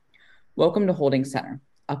Welcome to Holding Center,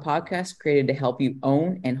 a podcast created to help you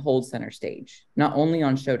own and hold center stage, not only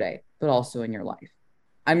on show day, but also in your life.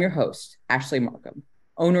 I'm your host, Ashley Markham,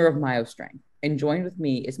 owner of Myo Strength, and joined with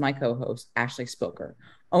me is my co-host, Ashley Spilker,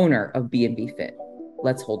 owner of B&B Fit.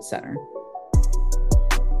 Let's hold center.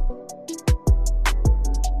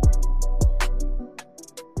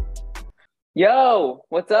 Yo,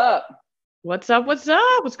 what's up? What's up? What's up?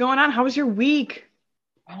 What's going on? How was your week?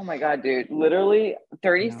 Oh my God, dude. Literally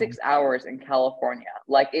 36 hours in California.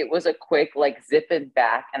 Like it was a quick zip and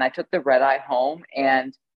back. And I took the red eye home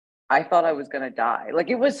and I thought I was gonna die. Like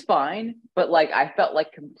it was fine, but I felt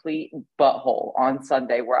like complete butthole on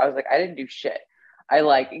Sunday where I was like, I didn't do shit.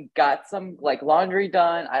 I got some laundry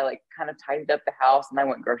done. I kind of tidied up the house and I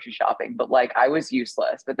went grocery shopping, but I was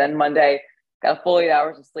useless. But then Monday got a full 8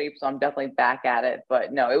 hours of sleep, so I'm definitely back at it.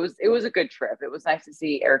 But no, it was a good trip. It was nice to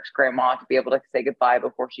see Eric's grandma, to be able to say goodbye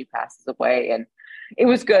before she passes away, and it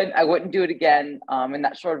was good. I wouldn't do it again in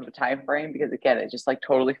that short of a time frame because again, it just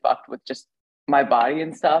totally fucked with just my body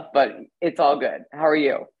and stuff. But it's all good. How are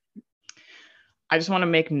you? I just want to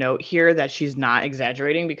make note here that she's not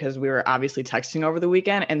exaggerating because we were obviously texting over the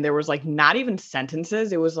weekend and there was not even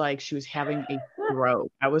sentences. It was like she was having a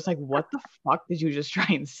stroke. I was like, what the fuck did you just try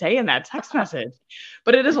and say in that text message?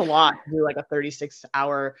 But it is a lot to do a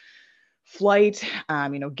 36-hour flight,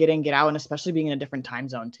 get in, get out, and especially being in a different time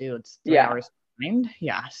zone too. It's 3 hours behind.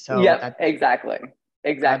 Yeah. So yeah, exactly.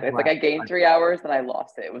 It's like I gained 3 hours and I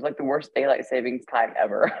lost it. It was the worst daylight savings time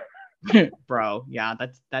ever. Bro, yeah,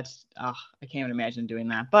 that's I can't even imagine doing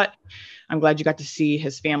that. But I'm glad you got to see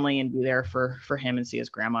his family and be there for him and see his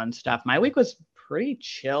grandma and stuff. My week was pretty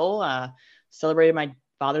chill. Celebrated my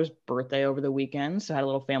father's birthday over the weekend, so I had a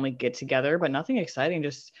little family get together, but nothing exciting.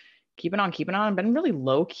 Just keeping on. I've been really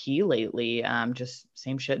low key lately. Just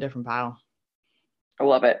same shit, different pile. I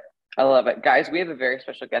love it. Guys, we have a very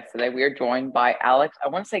special guest today. We are joined by Alex. I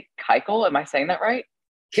want to say Keuchel. Am I saying that right?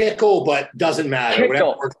 Kickle, but doesn't matter.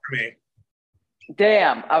 Whatever works for me.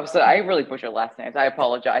 Damn, I really butchered last names. I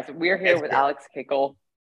apologize. We're here with Alex Keuchel,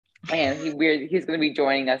 and he's going to be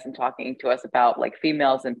joining us and talking to us about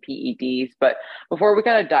females and PEDs. But before we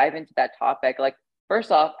kind of dive into that topic,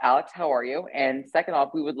 first off, Alex, how are you? And second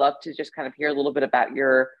off, we would love to just kind of hear a little bit about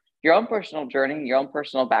your own personal journey, your own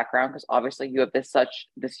personal background, because obviously you have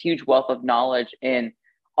this huge wealth of knowledge in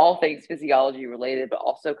all things physiology related, but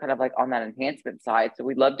also kind of on that enhancement side. So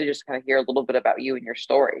we'd love to just kind of hear a little bit about you and your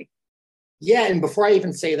story. Yeah. And before I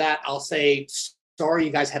even say that, I'll say, sorry, you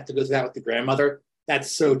guys have to go through that with the grandmother. That's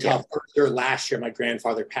so tough. Yeah. Last year, my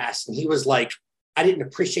grandfather passed and he was I didn't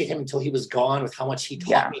appreciate him until he was gone with how much he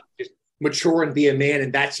taught me to just mature and be a man.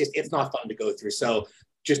 And that's just, it's not fun to go through. So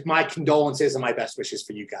just my condolences and my best wishes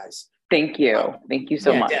for you guys. Thank you. Thank you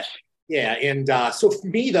so much. Yeah. And so for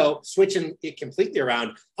me, though, switching it completely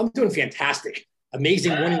around, I'm doing fantastic.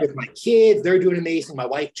 Amazing morning with my kids. They're doing amazing. My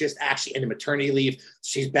wife just actually ended maternity leave.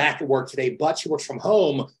 She's back at work today, but she works from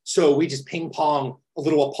home. So we just ping pong a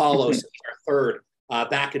little Apollo, so our third,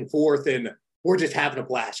 back and forth. And we're just having a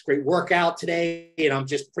blast. Great workout today. And I'm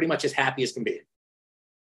just pretty much as happy as can be.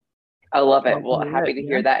 I love it. Well, happy to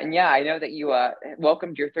hear that. And yeah, I know that you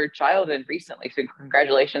welcomed your third child in recently. So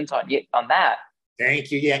congratulations on that.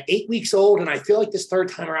 Thank you. Yeah, 8 weeks old. And I feel like this third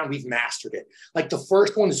time around, we've mastered it. The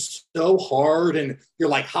first one is so hard. And you're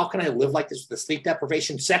like, how can I live like this with the sleep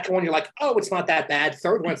deprivation? Second one, you're like, oh, it's not that bad.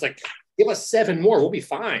 Third one, it's give us 7 more. We'll be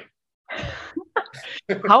fine.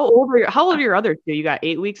 How old are your other two? You got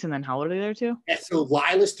 8 weeks. And then how old are the other two? Yeah, so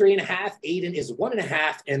Lila's 3.5. Aiden is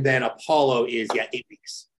 1.5. And then Apollo is 8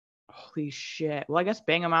 weeks. Holy shit. Well, I guess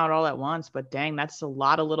bang them out all at once, but dang, that's a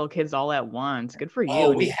lot of little kids all at once. Good for you.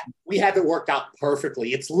 Oh, we have it worked out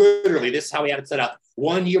perfectly. It's literally, this is how we have it set up.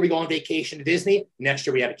 1 year we go on vacation to Disney. Next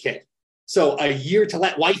year we have a kid. So a year to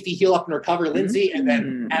let wifey heal up and recover, Lindsay, and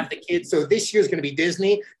then have the kids. So this year is going to be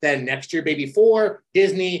Disney. Then next year, baby 4,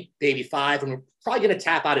 Disney, baby 5. And we're probably going to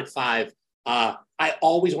tap out at 5. I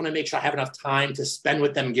always want to make sure I have enough time to spend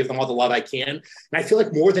with them and give them all the love I can. And I feel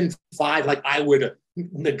more than 5, I would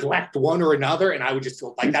neglect one or another. And I would just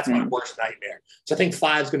feel that's my worst nightmare. So I think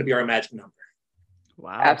 5 is going to be our magic number.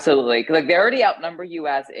 Wow. Absolutely. They already outnumber you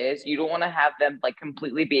as is. You don't want to have them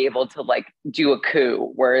completely be able to do a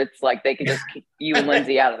coup where it's they can just kick you and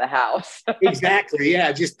Lindsay out of the house. Exactly.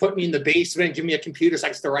 Yeah. Just put me in the basement, give me a computer so I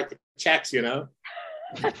can still write the checks,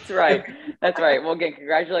 That's right. Well, again,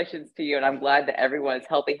 congratulations to you. And I'm glad that everyone is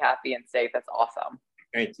healthy, happy, and safe. That's awesome.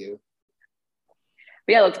 Thank you.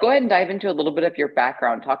 But yeah, let's go ahead and dive into a little bit of your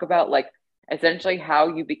background. Talk about essentially how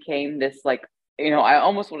you became this I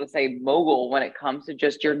almost want to say mogul when it comes to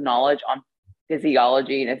just your knowledge on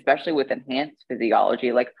physiology and especially with enhanced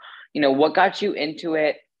physiology. What got you into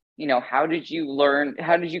it? how did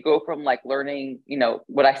you go from like learning,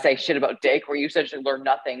 what I say shit about Dick, where you essentially learn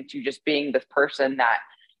nothing, to just being this person that,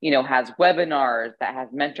 has webinars, that has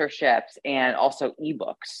mentorships and also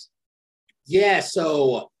ebooks? Yeah.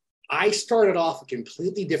 So I started off a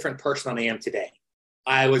completely different person than I am today.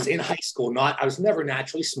 I was in high school, I was never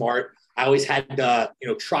naturally smart. I always had to,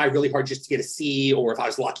 try really hard just to get a C, or if I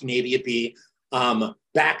was lucky, maybe a B.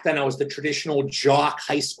 Back then I was the traditional jock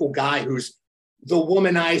high school guy who's the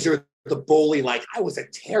womanizer, the bully. Like, I was a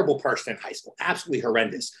terrible person in high school, absolutely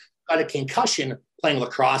horrendous. Got a concussion playing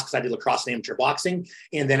lacrosse, because I did lacrosse and amateur boxing.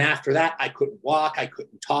 And then after that, I couldn't walk, I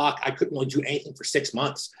couldn't talk, I couldn't really do anything for 6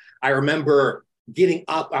 months. I remember getting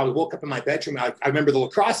up, I woke up in my bedroom. I remember the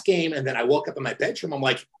lacrosse game, and then I woke up in my bedroom. I'm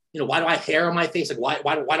like, why do I have hair on my face? Like,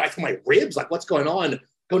 why do I feel my ribs? Like, what's going on?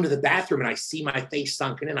 Going to the bathroom, and I see my face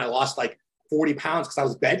sunken in. I lost like 40 pounds because I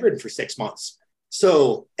was bedridden for 6 months.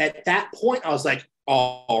 So at that point, I was like,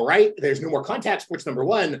 all right, there's no more contact sports, number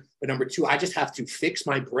one. But number two, I just have to fix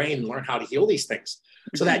my brain and learn how to heal these things.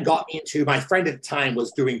 So that got me into, my friend at the time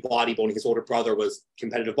was doing bodybuilding. His older brother was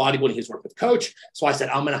competitive bodybuilding. He was working with a coach. So I said,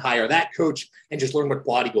 I'm going to hire that coach and just learn what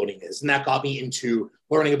bodybuilding is. And that got me into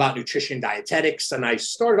learning about nutrition, dietetics. And I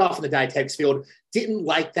started off in the dietetics field. Didn't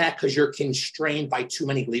like that because you're constrained by too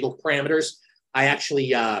many legal parameters. I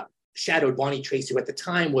actually shadowed Bonnie Tracy, who at the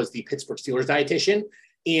time was the Pittsburgh Steelers dietitian.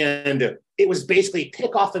 And it was basically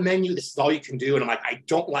pick off the menu. This is all you can do. And I'm like, I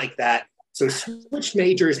don't like that. So switched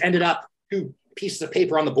majors, ended up 2 pieces of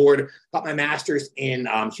paper on the board, got my master's in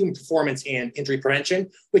human performance and injury prevention,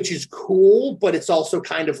 which is cool. But it's also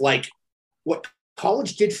kind of like, what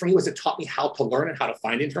college did for me was it taught me how to learn and how to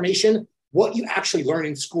find information. What you actually learn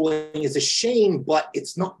in schooling is a shame, but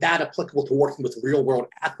it's not that applicable to working with real world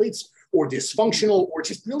athletes or dysfunctional, or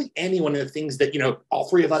just really anyone in the things that, all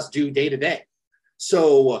 3 of us do day to day.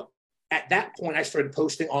 So at that point, I started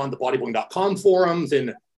posting on the bodybuilding.com forums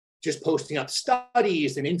and just posting up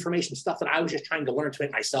studies and information, stuff that I was just trying to learn to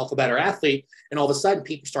make myself a better athlete. And all of a sudden,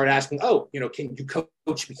 people started asking, can you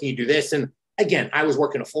coach me? Can you do this? And again, I was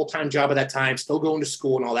working a full-time job at that time, still going to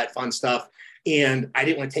school and all that fun stuff. And I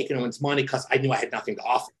didn't want to take anyone's money because I knew I had nothing to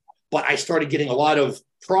offer. But I started getting a lot of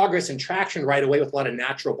progress and traction right away with a lot of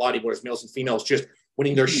natural bodybuilders, males and females, just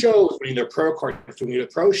winning their shows, winning their pro cards, winning their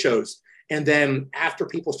pro shows. And then after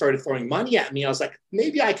people started throwing money at me, I was like,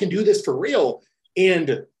 maybe I can do this for real.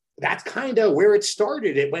 And that's kind of where it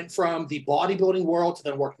started. It went from the bodybuilding world to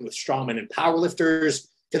then working with strongmen and powerlifters,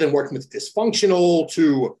 to then working with dysfunctional,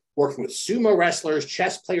 to working with sumo wrestlers,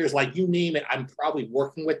 chess players, like you name it. I'm probably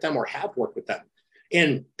working with them or have worked with them.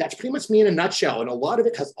 And that's pretty much me in a nutshell. And a lot of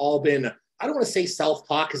it has all been, I don't want to say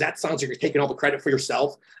self-taught, because that sounds like you're taking all the credit for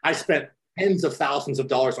yourself. I spent tens of thousands of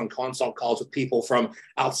dollars on consult calls with people from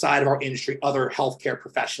outside of our industry, other healthcare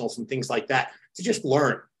professionals and things like that, to just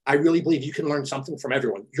learn. I really believe you can learn something from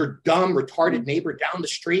everyone. Your dumb, retarded neighbor down the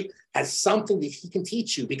street has something that he can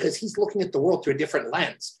teach you, because he's looking at the world through a different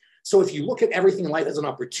lens. So if you look at everything in life as an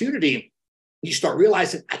opportunity, you start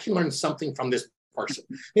realizing, I can learn something from this person.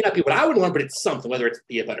 It may not be what I would learn, but it's something, whether it's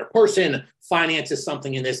be a better person, finance is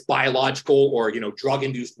something in this biological or,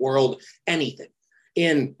 drug-induced world, anything.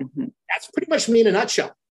 And that's pretty much me in a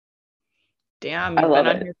nutshell. Damn, you've been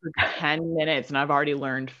on here for 10 minutes and I've already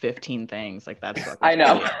learned 15 things. Like, that's I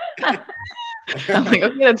know. I'm like,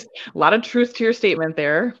 okay, that's a lot of truth to your statement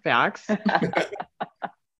there. Facts.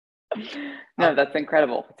 No, that's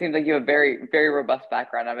incredible. It seems like you have a very, very robust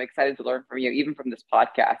background. I'm excited to learn from you, even from this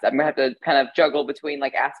podcast. I'm gonna have to kind of juggle between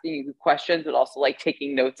like asking you questions, but also like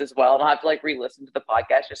taking notes as well. And I'll have to like re-listen to the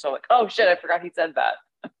podcast just so I'm like, oh shit, I forgot he said that.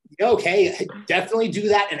 Okay, definitely do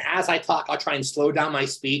that. And as I talk, I'll try and slow down my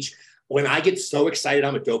speech. When I get so excited,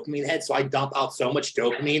 I'm a dopamine head, so I dump out so much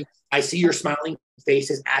dopamine. I see your smiling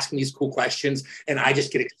faces asking these cool questions, and I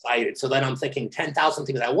just get excited. So then I'm thinking 10,000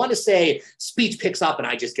 things I want to say, speech picks up, and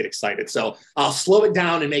I just get excited. So I'll slow it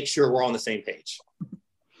down and make sure we're on the same page.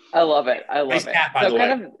 I love it. I love nice it. Hat, by the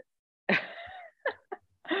way.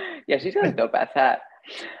 Yeah, she's got a dope ass hat.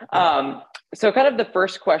 So kind of the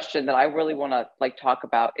first question that I really want to like talk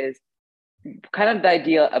about is kind of the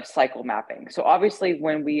idea of cycle mapping. So obviously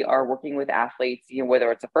when we are working with athletes,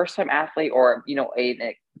 whether it's a first time athlete or,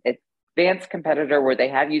 an advanced competitor where they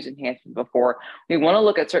have used enhancement before, we want to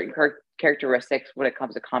look at certain characteristics when it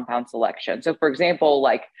comes to compound selection. So for example,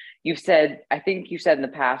 like I think you said in the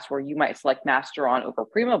past where you might select Masteron over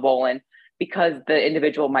Primobolan because the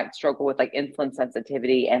individual might struggle with like insulin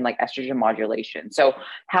sensitivity and like estrogen modulation. So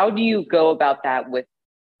how do you go about that with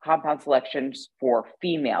compound selections for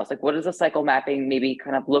females? Like, what does a cycle mapping maybe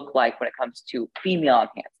kind of look like when it comes to female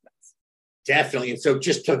enhancements? Definitely. And so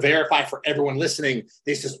just to verify for everyone listening,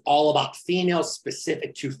 this is all about females,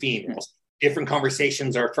 specific to females. Different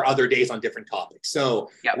conversations are for other days on different topics. So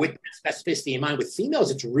with specificity in mind, with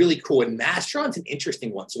females, it's really cool. And Mastron's an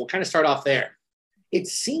interesting one. So we'll kind of start off there. It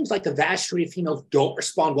seems like the vast majority of females don't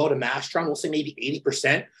respond well to Mastron. We'll say maybe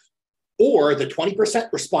 80%, or the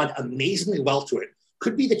 20% respond amazingly well to it.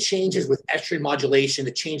 Could be the changes with estrogen modulation,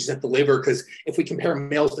 the changes at the liver, because if we compare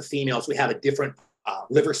males to females, we have a different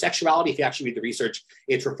liver sexuality. If you actually read the research,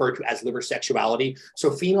 it's referred to as liver sexuality.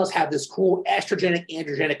 So females have this cool estrogenic,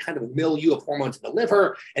 androgenic kind of milieu of hormones in the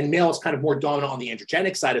liver, and males kind of more dominant on the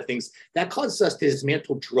androgenic side of things. That causes us to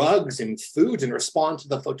dismantle drugs and foods and respond to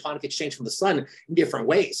the photonic exchange from the sun in different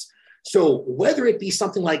ways. So whether it be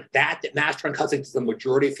something like that Mastron causes the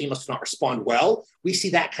majority of females to not respond well, we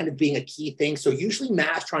see that kind of being a key thing. So usually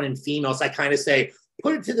Mastron in females, I kind of say,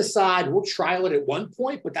 put it to the side. We'll trial it at one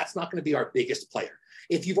point, but that's not going to be our biggest player.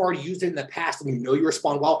 If you've already used it in the past and you know you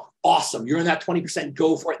respond well, awesome. You're in that 20%,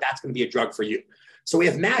 go for it. That's going to be a drug for you. So we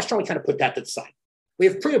have Mastron, we kind of put that to the side. We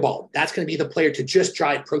have Primobolan. That's going to be the player to just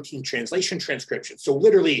drive protein translation transcription. So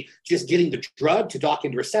literally just getting the drug to dock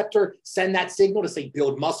into receptor, send that signal to say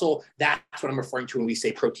build muscle. That's what I'm referring to when we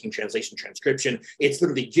say protein translation transcription. It's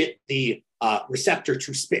literally get the receptor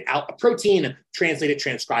to spit out a protein, translate it,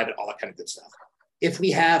 transcribe it, all that kind of good stuff. If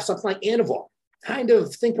we have something like Anavar, kind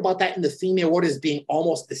of think about that in the female world as being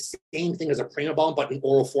almost the same thing as a Primobolan, but in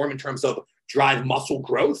oral form in terms of drive muscle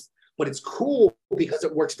growth. But it's cool because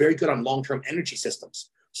it works very good on long-term energy systems.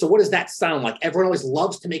 So what does that sound like? Everyone always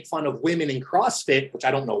loves to make fun of women in CrossFit, which I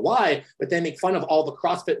don't know why, but they make fun of all the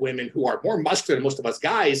CrossFit women who are more muscular than most of us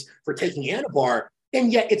guys for taking Anavar.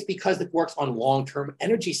 And yet it's because it works on long-term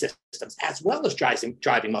energy systems as well as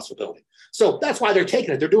driving muscle building. So that's why they're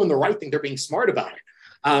taking it. They're doing the right thing. They're being smart about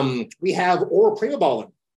it. We have oral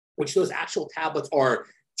Primobolan, which those actual tablets are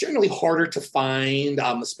generally harder to find,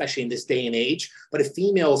 especially in this day and age. But if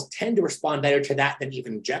females tend to respond better to that than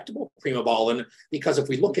even injectable Primobolan, because if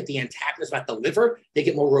we look at the antagonism at the liver, they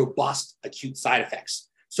get more robust acute side effects.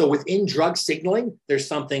 So within drug signaling, there's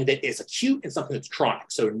something that is acute and something that's chronic.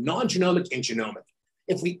 So non-genomic and genomic.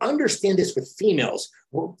 If we understand this with females,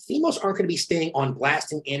 well, females aren't going to be staying on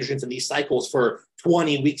blasting androgens in these cycles for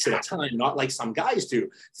 20 weeks at a time, not like some guys do.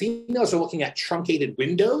 Females are looking at truncated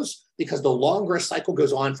windows because the longer a cycle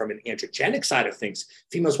goes on from an androgenic side of things,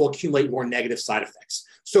 females will accumulate more negative side effects.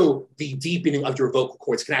 So the deepening of your vocal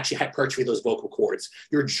cords can actually hypertrophy those vocal cords.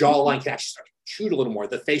 Your jawline can actually start to protrude a little more,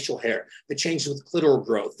 the facial hair, the changes with clitoral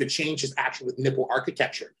growth, the changes actually with nipple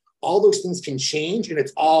architecture. All those things can change, and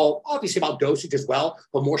it's all obviously about dosage as well,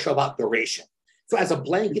 but more so about duration. So as a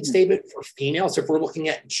blanket statement for females, if we're looking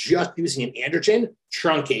at just using an androgen,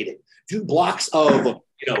 truncated, do blocks of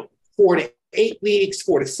 4 to 8 weeks,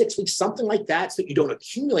 4 to 6 weeks, something like that, so that you don't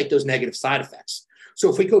accumulate those negative side effects.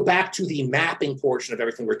 So if we go back to the mapping portion of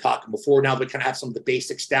everything we're talking before, now we kind of have some of the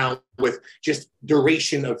basics down with just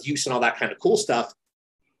duration of use and all that kind of cool stuff.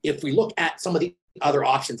 If we look at some of the other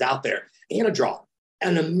options out there, Anadrol,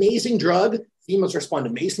 an amazing drug, females respond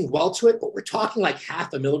amazingly well to it, but we're talking like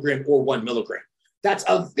 0.5 milligram or 1 milligram. That's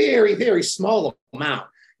a very, very small amount.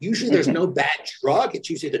 Usually there's no bad drug. It's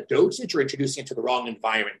usually the dosage or introducing it to the wrong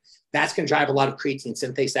environment. That's going to drive a lot of creatine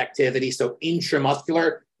synthase activity. So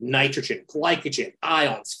intramuscular, nitrogen, glycogen,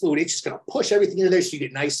 ions, fluid, it's just going to push everything into there so you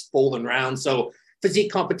get nice, full and round. So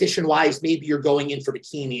physique competition-wise, maybe you're going in for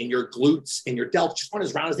bikini and your glutes and your delts just aren't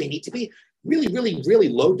as round as they need to be. Really, really, really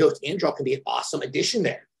low dose androl can be an awesome addition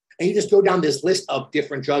there. And you just go down this list of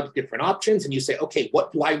different drugs, different options, and you say, okay,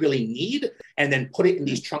 what do I really need? And then put it in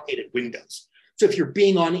these truncated windows. So if you're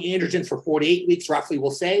being on androgens for 4 to 8 weeks, roughly we'll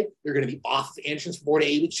say, you're going to be off of androgens for 4 to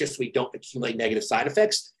 8 weeks just so we don't accumulate negative side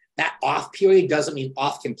effects. That off period doesn't mean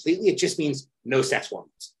off completely. It just means no sex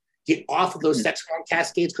hormones. Get off of those sex hormone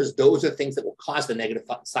cascades because those are things that will cause the negative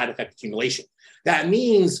side effect accumulation. That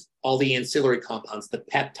means all the ancillary compounds, the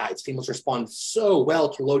peptides, females respond so well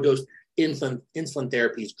to low dose insulin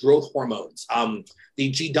therapies, growth hormones,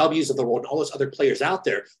 the GWs of the world, and all those other players out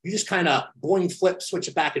there. You just kind of boing, flip, switch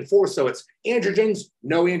it back and forth. So it's androgens,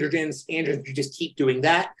 no androgens, androgens. You just keep doing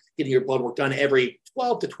that, getting your blood work done every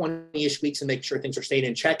 12 to 20-ish weeks and make sure things are staying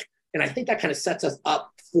in check. And I think that kind of sets us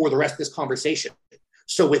up for the rest of this conversation.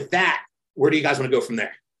 So with that, where do you guys want to go from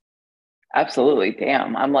there? Absolutely.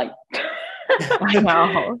 Damn. I'm like, I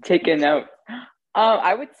know. taking note.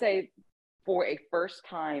 I would say for a first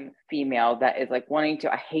time female that is like wanting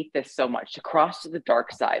to, I hate this so much, to cross to the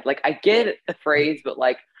dark side. Like I get the phrase, but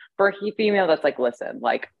like for a female that's like, listen,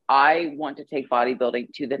 like I want to take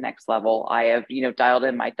bodybuilding to the next level. I have, dialed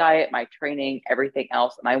in my diet, my training, everything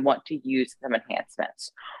else, and I want to use some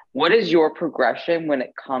enhancements. What is your progression when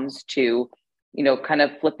it comes to kind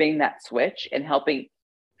of flipping that switch and helping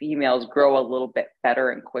females grow a little bit better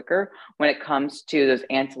and quicker when it comes to those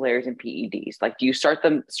ancillaries and PEDs? Like, do you start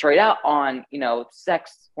them straight out on,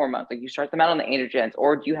 sex hormones? Like, you start them out on the androgens,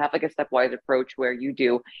 or do you have like a stepwise approach where you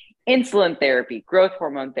do insulin therapy, growth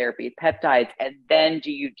hormone therapy, peptides, and then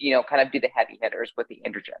do you, kind of do the heavy hitters with the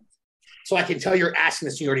androgens? So I can tell you're asking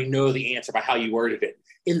this and you already know the answer by how you worded it.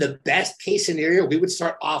 In the best case scenario, we would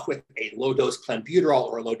start off with a low dose clenbuterol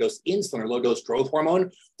or a low dose insulin or low dose growth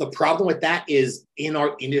hormone. The problem with that is in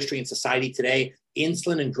our industry and society today,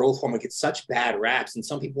 insulin and growth hormone get such bad raps, and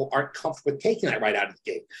some people aren't comfortable with taking that right out of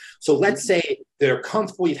the gate. So let's say they're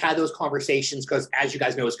comfortable, you've had those conversations, because as you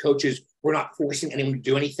guys know, as coaches, we're not forcing anyone to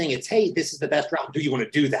do anything. It's, hey, this is the best route. Do you want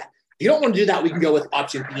to do that? If you don't want to do that, we can go with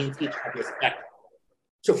option B and C.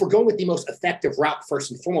 So if we're going with the most effective route,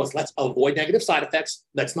 first and foremost, let's avoid negative side effects.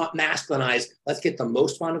 Let's not masculinize. Let's get the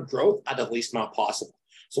most amount of growth out of the least amount possible.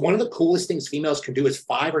 So one of the coolest things females can do is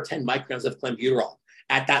 5 or 10 micrograms of clenbuterol.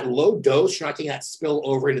 At that low dose, you're not getting that spill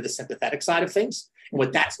over into the sympathetic side of things. And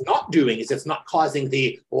what that's not doing is it's not causing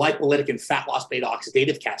the lipolytic and fat loss beta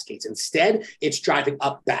oxidative cascades. Instead, it's driving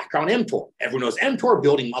up background mTOR. Everyone knows mTOR,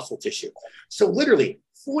 building muscle tissue. So literally,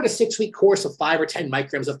 4 to 6 week course of 5 or 10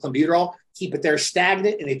 micrograms of clenbuterol, keep it there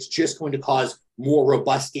stagnant, and it's just going to cause more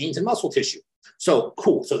robust gains in muscle tissue. So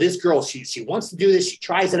cool. So this girl, she wants to do this. She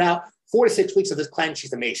tries it out. 4 to 6 weeks of this cleanse,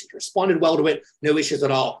 she's amazing. She responded well to it. No issues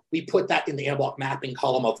at all. We put that in the anabolic mapping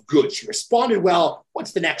column of good. She responded well.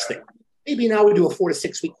 What's the next thing? Maybe now we do a 4 to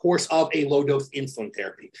 6 week course of a low dose insulin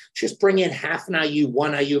therapy. Just bring in half an IU,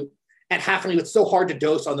 1 IU. At half an IU, it's so hard to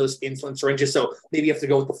dose on those insulin syringes. So maybe you have to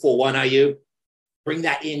go with the full 1 IU. Bring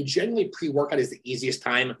that in. Generally, pre-workout is the easiest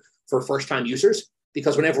time for first-time users,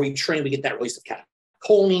 because whenever we train, we get that release of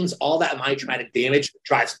catecholamines. All that myotraumatic damage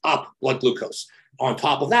drives up blood glucose. On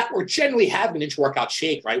top of that, we're generally having an intra-workout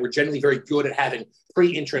shake, right? We're generally very good at having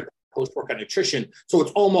pre, intra, and post-workout nutrition. So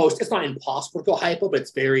it's not impossible to go hypo, but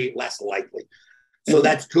it's very less likely. So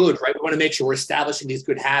that's good, right? We want to make sure we're establishing these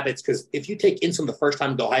good habits, because if you take insulin the first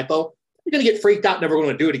time and go hypo, you're going to get freaked out, never going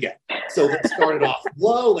to do it again. So let's start it off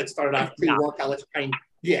low. Let's start it off pre-workout. Let's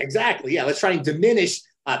try and diminish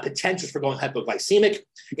potentials for going hypoglycemic.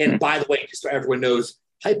 And by the way, just so everyone knows,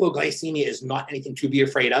 hypoglycemia is not anything to be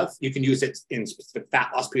afraid of. You can use it in specific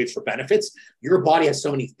fat loss periods for benefits. Your body has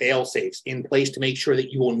so many fail safes in place to make sure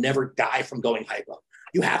that you will never die from going hypo.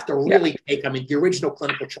 You have to really take, the original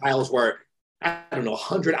clinical trials were,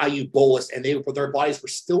 100 IU bolus, and their bodies were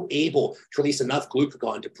still able to release enough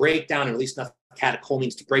glucagon to break down and release enough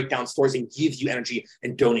catecholamines to break down stores and give you energy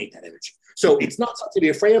and donate that energy. So it's not something to be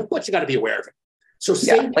afraid of, but you got to be aware of it. So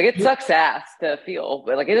it sucks ass to feel,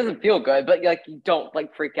 but it doesn't feel good, but you don't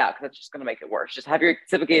freak out, because that's just going to make it worse. Just have your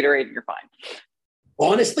sip of Gatorade and you're fine.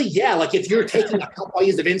 Honestly, yeah. If you're taking a couple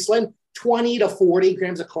IUs of insulin, 20 to 40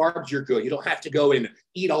 grams of carbs, you're good. You don't have to go and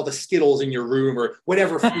eat all the Skittles in your room or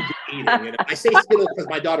whatever food you're eating. I say Skittles because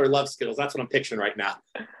my daughter loves Skittles. That's what I'm picturing right now.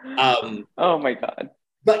 Oh my God.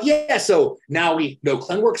 But yeah, so now we know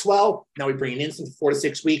Clen works well. Now we bring it in for 4 to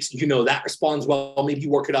 6 weeks. That responds well. Maybe you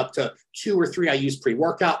work it up to 2 or 3 IUs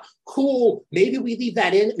pre-workout. Cool. Maybe we leave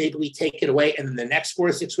that in. Maybe we take it away. And then the next 4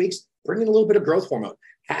 to 6 weeks, bring in a little bit of growth hormone.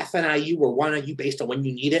 Half an IU or 1 IU based on when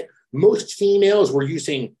you need it. Most females were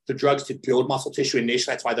using the drugs to build muscle tissue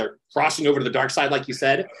initially. That's why they're crossing over to the dark side, like you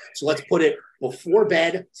said. So let's put it before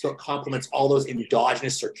bed so it complements all those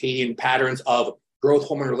endogenous circadian patterns of growth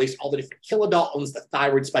hormone release, all the different kilodaltons, the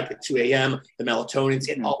thyroid spike at 2 a.m., the melatonins.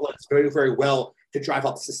 It all lets very, very well to drive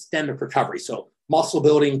up systemic recovery. So muscle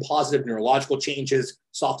building, positive neurological changes,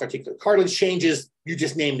 soft articular cartilage changes. You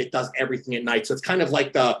just named it, does everything at night. So it's kind of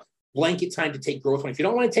like the blanket time to take growth hormone. If you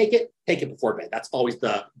don't want to take it before bed. That's always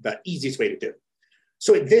the easiest way to do it.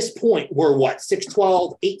 So at this point, we're 6,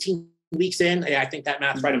 12, 18 weeks in. I think that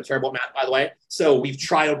math's right. I'm terrible at math, by the way. So we've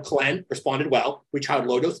tried Clen, responded well. We tried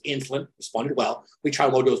low dose insulin, responded well. We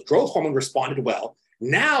tried low dose growth hormone, responded well.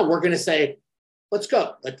 Now we're going to say, let's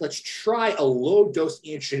go. Let's try a low dose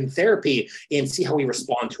androgen therapy and see how we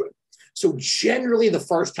respond to it. So generally, the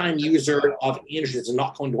first-time user of androgens is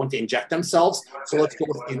not going to want to inject themselves. So let's go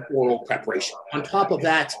with an oral preparation. On top of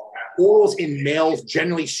that, orals in males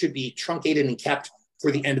generally should be truncated and kept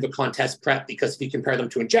for the end of a contest prep, because if you compare them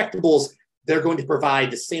to injectables, they're going to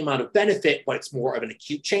provide the same amount of benefit, but it's more of an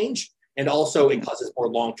acute change. And also it causes more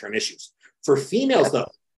long-term issues. For females,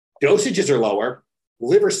 though, dosages are lower.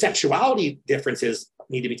 Liver sexuality differences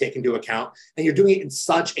need to be taken into account. And you're doing it in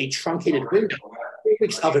such a truncated window. 3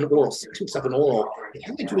 weeks of an oral, 6 weeks of an oral, if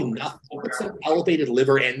you're doing nothing, with some elevated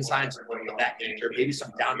liver enzymes, that nature, maybe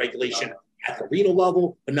some downregulation at the renal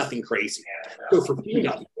level, but nothing crazy. So for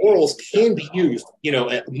females, orals can be used,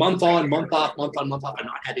 a month on, month off, and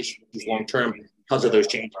not have issues long term because of those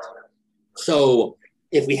changes. So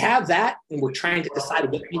if we have that and we're trying to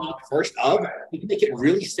decide what we need first of, we can make it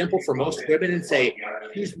really simple for most women and say,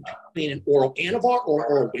 choose between an oral Anavar or an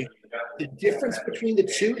oral Winstrol. The difference between the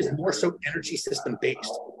two is more so energy system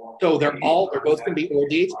based. So they're both going to be oral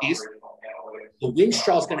DHTs. The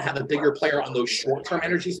Winstrol is going to have a bigger player on those short-term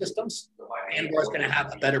energy systems. Anavar is going to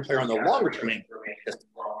have a better player on the longer-term energy systems.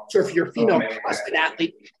 So if you're a female CrossFit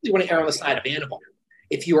athlete, you want to err on the side of Anavar.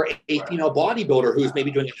 If you are a female bodybuilder who's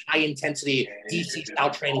maybe doing a high-intensity DC style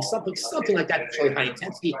training, something like that that's really high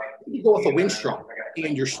intensity, you go with a Winstrol,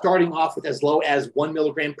 and you're starting off with as low as 1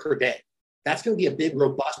 milligram per day. That's going to be a big,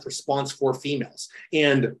 robust response for females.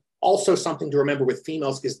 And also something to remember with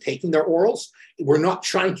females is taking their orals. We're not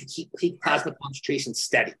trying to keep peak plasma concentration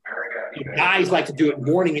steady. Guys like to do it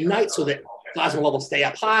morning and night so that plasma levels stay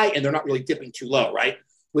up high and they're not really dipping too low, right?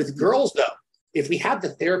 With girls, though, if we have the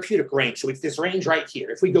therapeutic range, so it's this range right here,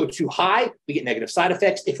 if we go too high, we get negative side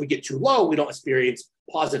effects. If we get too low, we don't experience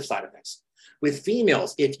positive side effects. With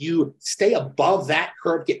females, if you stay above that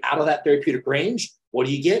curve, get out of that therapeutic range, what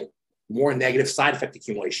do you get? More negative side effect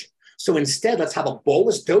accumulation. So instead, let's have a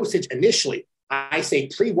bolus dosage initially. I say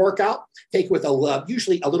pre-workout, take with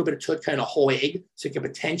usually a little bit of TUDCA and a whole egg so you can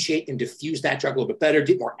potentiate and diffuse that drug a little bit better,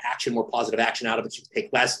 get more action, more positive action out of it. So you can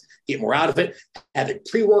take less, get more out of it. Have it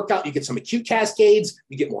pre-workout, you get some acute cascades,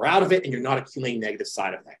 you get more out of it, and you're not accumulating negative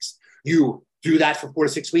side effects. You do that for 4 to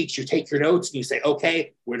 6 weeks, you take your notes and you say,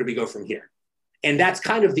 okay, where do we go from here? And that's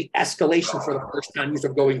kind of the escalation for the first time user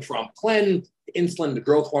going from Clen, to insulin, to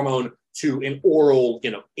growth hormone, to an oral,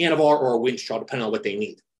 Anavar or a Winstrol, depending on what they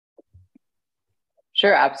need.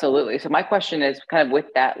 Sure, absolutely. So my question is kind of with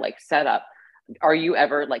that setup, are you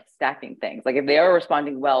ever stacking things? If they are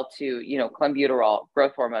responding well to, clenbuterol,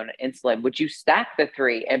 growth hormone, and insulin, would you stack the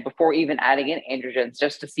three and before even adding in androgens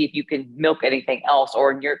just to see if you can milk anything else?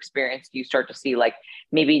 Or in your experience, do you start to see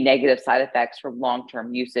maybe negative side effects from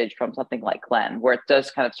long-term usage from something like Clen, where it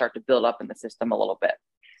does kind of start to build up in the system a little bit?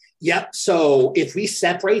 Yep. So if we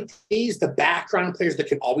separate these, the background players that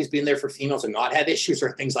can always be in there for females and not have issues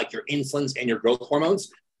are things like your insulins and your growth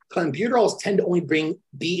hormones. Clenbuterols tend to only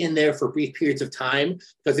be in there for brief periods of time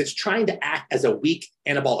because it's trying to act as a weak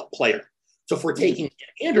anabolic player. So if we're taking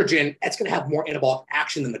an androgen, that's going to have more anabolic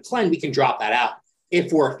action than the Clen. We can drop that out.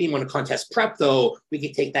 If we're a female in a contest prep, though, we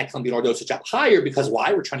can take that clenbuterol dosage up higher because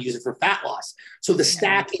why? We're trying to use it for fat loss. So the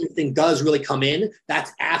stacking thing does really come in.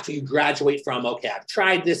 That's after you graduate from, okay, I've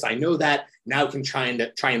tried this, I know that. Now we can try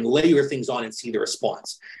and layer things on and see the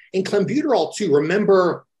response. In clenbuterol, too,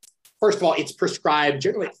 remember, first of all, it's prescribed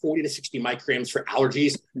generally 40 to 60 micrograms for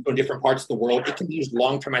allergies from different parts of the world. It can be used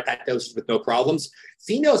long-term at that dosage with no problems.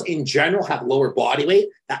 Females in general have lower body weight.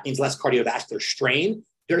 That means less cardiovascular strain.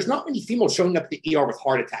 There's not many females showing up at the ER with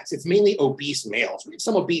heart attacks. It's mainly obese males. We have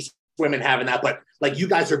some obese women having that, but you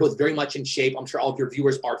guys are both very much in shape. I'm sure all of your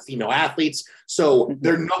viewers are female athletes. So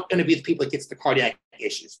they're not going to be the people that gets the cardiac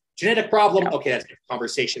issues. Genetic problem, okay, that's a different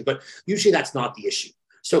conversation, but usually that's not the issue.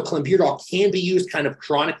 So clenbuterol can be used kind of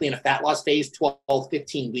chronically in a fat loss phase, 12,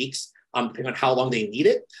 15 weeks, depending on how long they need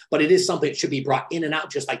it. But it is something that should be brought in and out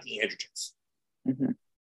just like the androgens. Mm-hmm.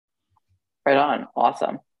 Right on.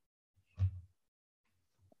 Awesome.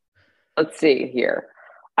 Let's see here.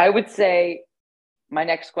 I would say my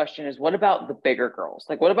next question is, what about the bigger girls?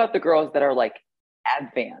 What about the girls that are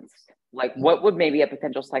advanced? What would maybe a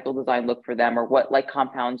potential cycle design look for them, or what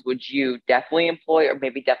compounds would you definitely employ or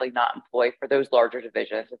maybe definitely not employ for those larger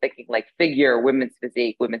divisions? So thinking figure, women's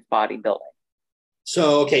physique, women's bodybuilding.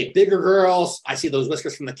 So, okay, bigger girls, I see those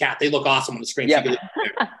whiskers from the cat. They look awesome on the screen. Yep.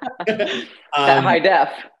 High def.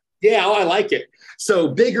 Yeah, I like it. So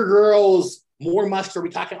bigger girls, more muscle. Are we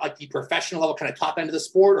talking the professional level, kind of top end of the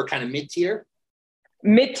sport, or kind of mid-tier?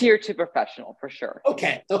 Mid-tier to professional, for sure.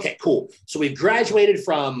 Okay, cool. So we've graduated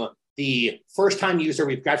from the first-time user.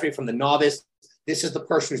 We've graduated from the novice. This is the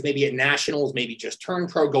person who's maybe at nationals, maybe just turned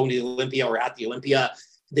pro, going to the Olympia or at the Olympia.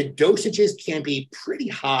 The dosages can be pretty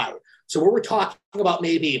high. So where we're talking about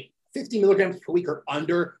maybe 50 milligrams per week or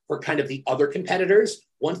under for kind of the other competitors.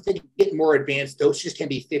 Once they get more advanced, dosages can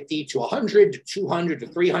be 50 to 100 to 200 to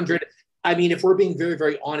 300. I mean, if we're being very,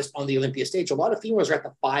 very honest on the Olympia stage, a lot of females are at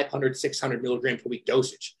the 500, 600 milligram per week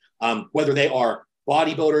dosage. Whether they are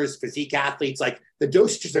bodybuilders, physique athletes, the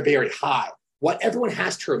dosages are very high. What everyone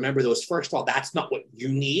has to remember, though, is first of all, that's not what you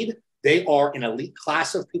need. They are an elite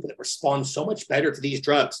class of people that respond so much better to these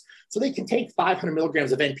drugs. So they can take 500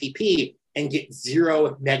 milligrams of NPP and get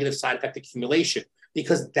zero negative side effect accumulation.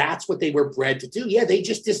 because that's what they were bred to do. Yeah, they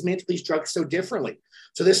just dismantle these drugs so differently.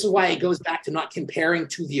 So this is why it goes back to not comparing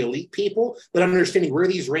to the elite people, but understanding where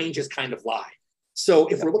these ranges kind of lie. So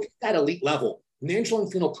if we're looking at that elite level,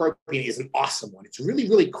 nandrolone phenylpropionate is an awesome one. It's really,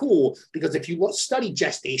 really cool because if you study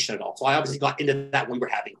gestation at all, so I obviously got into that when we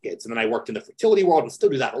were having kids, and then I worked in the fertility world and still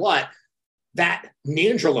do that a lot. That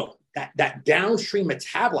nandrolone, that downstream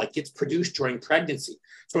metabolite gets produced during pregnancy.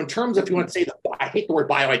 So in terms of, if you want to say, I hate the word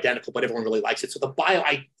bioidentical, but everyone really likes it. So the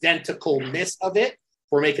bioidenticalness of it,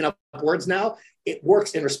 we're making up words now, it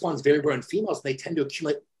works and responds very well in females, and they tend to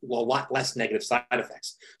accumulate a lot less negative side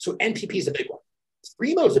effects. So NPP is a big one.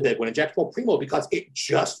 Primo is a big one, injectable Primo, because it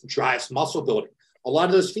just drives muscle building. A lot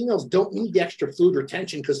of those females don't need the extra fluid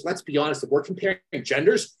retention because, let's be honest, if we're comparing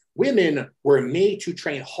genders, women were made to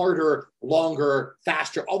train harder, longer,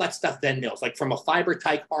 faster, all that stuff than males, like from a fiber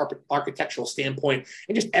type architectural standpoint,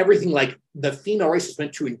 and just everything. Like the female race was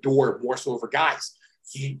meant to endure more so over guys.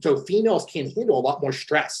 So females can handle a lot more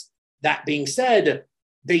stress. That being said,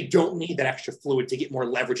 they don't need that extra fluid to get more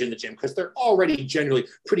leverage in the gym because they're already generally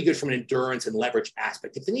pretty good from an endurance and leverage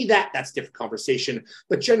aspect. If they need that, that's a different conversation.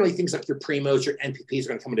 But generally, things like your Primos, your NPPs are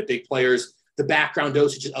going to come into big players. The background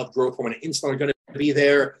dosages of growth hormone and insulin are going to be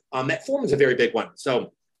there. Metformin is a very big one.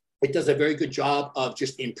 So it does a very good job of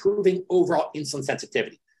just improving overall insulin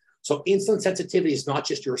sensitivity. So insulin sensitivity is not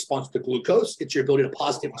just your response to glucose, it's your ability to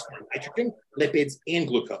positively respond to nitrogen, lipids, and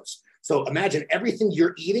glucose. So imagine everything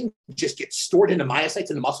you're eating just gets stored into myocytes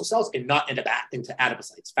in the muscle cells and not into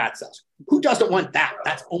adipocytes, fat cells. Who doesn't want that?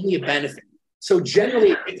 That's only a benefit. So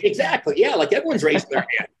generally, exactly, yeah, like everyone's raising their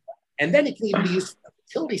hand. And then it can even be used for the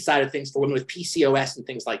fertility side of things for women with PCOS and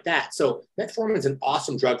things like that. So metformin is an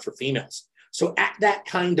awesome drug for females. So at that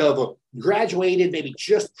kind of graduated, maybe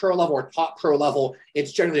just pro level or top pro level,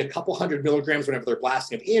 it's generally a couple hundred milligrams whenever they're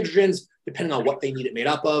blasting of androgens, depending on what they need it made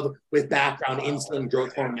up of, with background insulin,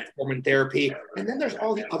 growth hormone, metformin therapy. And then there's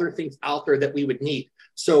all the other things out there that we would need.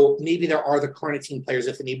 So maybe there are the carnitine players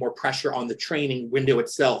if they need more pressure on the training window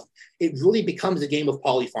itself. It really becomes a game of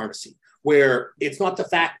polypharmacy, where it's not the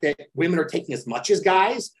fact that women are taking as much as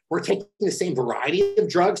guys. We're taking the same variety of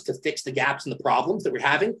drugs to fix the gaps and the problems that we're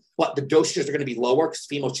having, but the dosages are going to be lower because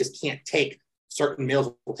females just can't take. Certain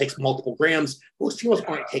males will take multiple grams. Most females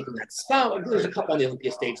aren't taking that. Some, there's a couple on the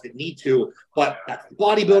Olympia stage that need to, but that's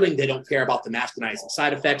bodybuilding. They don't care about the masculinizing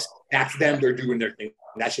side effects. That's them. They're doing their thing.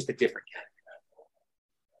 That's just a different category.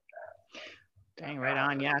 Dang, right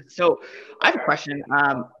on. Yeah. So I have a question,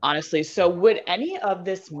 honestly. So would any of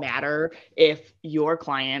this matter if your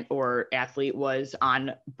client or athlete was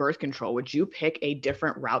on birth control? Would you pick a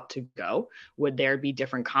different route to go? Would there be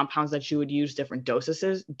different compounds that you would use, different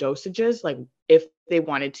dosages, like if they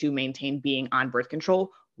wanted to maintain being on birth control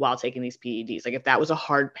while taking these PEDs? Like if that was a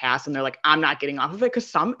hard pass and they're like, I'm not getting off of it, because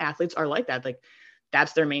some athletes are like that. Like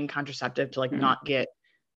that's their main contraceptive to like not get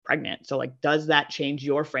pregnant. So like, does that change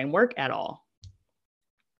your framework at all?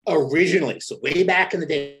 Originally, so way back in the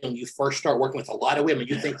day when you first start working with a lot of women,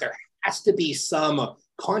 you think there has to be some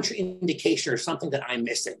contraindication or something that I'm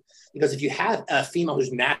missing. Because if you have a female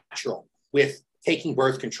who's natural with taking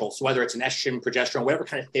birth control, so whether it's an estrogen, progesterone, whatever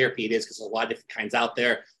kind of therapy it is, because there's a lot of different kinds out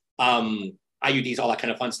there, IUDs, all that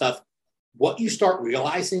kind of fun stuff, what you start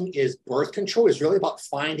realizing is birth control is really about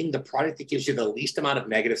finding the product that gives you the least amount of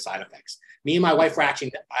negative side effects. Me and my wife were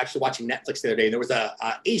actually watching Netflix the other day, and there was an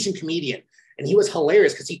Asian comedian. And he was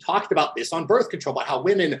hilarious because he talked about this on birth control, about how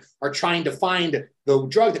women are trying to find the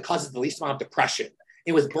drug that causes the least amount of depression.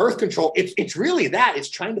 And with birth control, it's really that. It's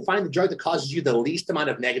trying to find the drug that causes you the least amount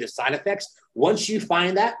of negative side effects. Once you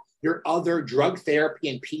find that, your other drug therapy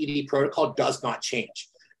and PED protocol does not change.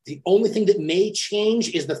 The only thing that may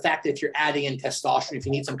change is the fact that if you're adding in testosterone, if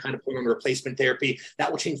you need some kind of hormone replacement therapy,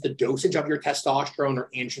 that will change the dosage of your testosterone or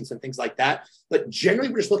androgens and things like that. But generally,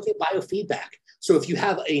 we're just looking at biofeedback. So if you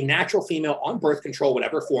have a natural female on birth control,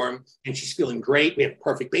 whatever form, and she's feeling great, we have a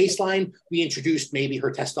perfect baseline, we introduced maybe her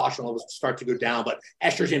testosterone levels start to go down, but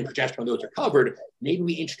estrogen, progesterone, those are covered. Maybe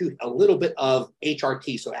we introduce a little bit of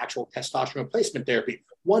HRT, so actual testosterone replacement therapy,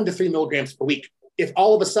 1 to 3 milligrams per week. If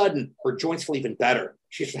all of a sudden her joints feel even better,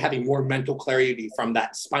 she's having more mental clarity from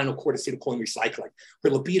that spinal cord acetylcholine recycling, her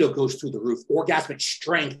libido goes through the roof, orgasmic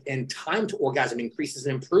strength and time to orgasm increases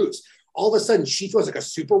and improves. All of a sudden, she feels like a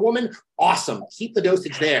superwoman. Awesome. Keep the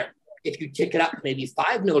dosage there. If you tick it up to maybe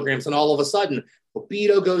 5 milligrams, and all of a sudden,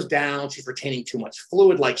 libido goes down, she's retaining too much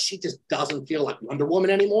fluid, like she just doesn't feel like Wonder Woman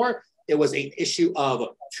anymore. It was an issue of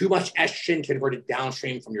too much estrogen converted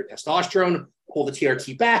downstream from your testosterone, pull the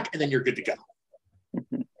TRT back, and then you're good to go.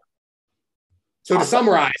 So to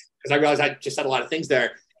summarize, because I realize I just said a lot of things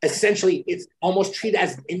there, essentially, it's almost treated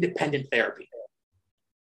as an independent therapy.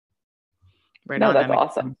 Right No, on. that's That makes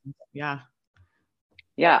awesome. sense. Yeah.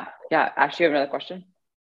 Yeah. Ashley, you have another question?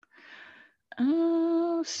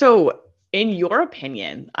 So in your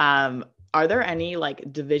opinion, are there any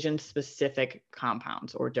like division specific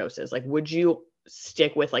compounds or doses? Like, would you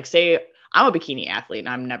stick with, like, say I'm a bikini athlete and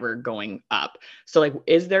I'm never going up. So like,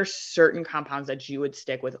 is there certain compounds that you would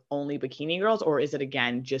stick with only bikini girls, or is it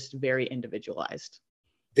again, just very individualized?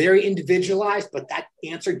 Very individualized, but that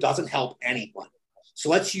answer doesn't help anyone. So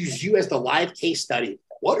let's use you as the live case study.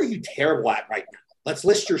 What are you terrible at right now? Let's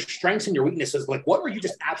list your strengths and your weaknesses. Like, what are you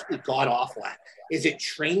just absolutely god awful at? Is it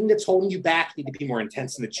training that's holding you back? You need to be more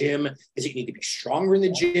intense in the gym? Is it you need to be stronger in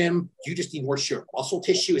the gym? Do you just need more sheer muscle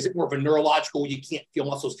tissue? Is it more of a neurological, you can't feel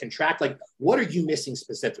muscles contract? Like, what are you missing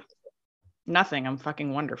specifically? Nothing. I'm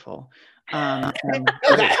fucking wonderful. No,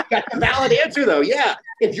 that's a valid answer, though. Yeah.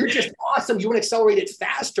 If you're just awesome, you want to accelerate it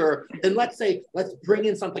faster, then let's bring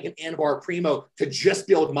in something like an Anavar Primo to just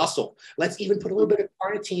build muscle. Let's even put a little bit of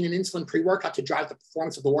carnitine and insulin pre-workout to drive the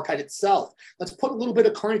performance of the workout itself. Let's put a little bit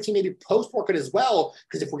of carnitine maybe post-workout as well,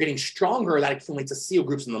 because if we're getting stronger, that accumulates acetyl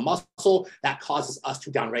groups in the muscle. That causes us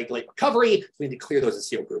to downregulate recovery. So we need to clear those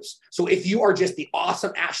acetyl groups. So if you are just the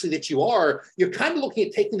awesome Ashley that you are, you're kind of looking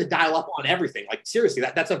at taking the dial up on everything. Like, seriously,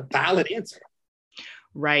 that's a valid answer.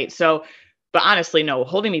 Right. So, but honestly, no,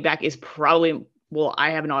 holding me back is probably, well, I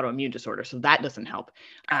have an autoimmune disorder, so that doesn't help.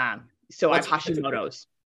 So I have Hashimoto's.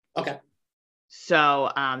 Okay.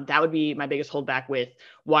 So that would be my biggest holdback with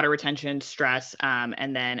water retention, stress.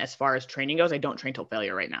 And then as far as training goes, I don't train till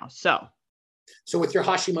failure right now. So with your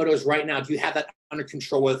Hashimoto's right now, do you have that under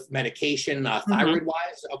control with medication, thyroid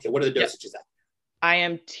wise? Okay. What are the dosages at? I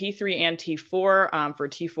am T3 and T4. For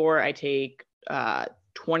T4, I take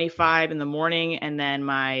 25 in the morning, and then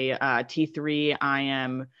my T3, I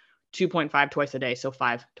am 2.5 twice a day, so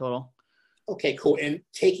 5 total. Okay, cool. And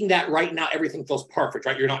taking that right now, everything feels perfect,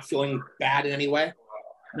 right? You're not feeling bad in any way?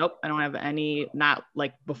 Nope, I don't have any, not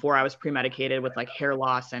like before I was pre-medicated with like hair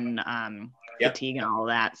loss and fatigue and all of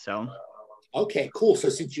that, so. Okay, cool. So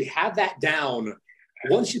since you have that down,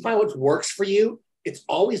 once you find what works for you, it's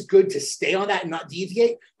always good to stay on that and not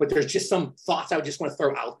deviate, but there's just some thoughts I would just want to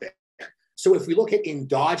throw out there. So if we look at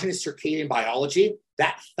endogenous circadian biology,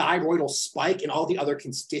 that thyroidal spike and all the other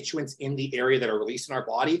constituents in the area that are released in our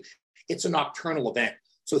body, it's a nocturnal event.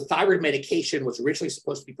 So thyroid medication was originally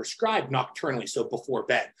supposed to be prescribed nocturnally, so before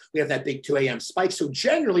bed. We have that big 2 a.m. spike. So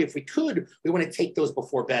generally, if we could, we want to take those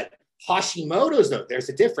before bed. Hashimoto's, though, there's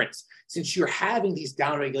a difference. Since you're having these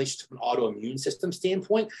downregulations from an autoimmune system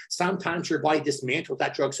standpoint, sometimes your body dismantles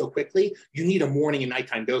that drug so quickly, you need a morning and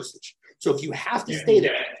nighttime dosage. So if you have to stay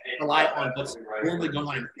there, rely on what's normally going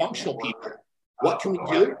on in functional people, what can we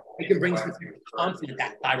do? We can bring some confidence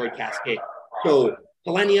that thyroid cascade. So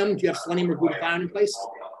selenium, do you have selenium or glutathione in place?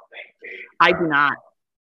 I do not.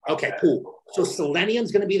 Okay, cool. So selenium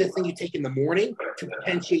is going to be the thing you take in the morning to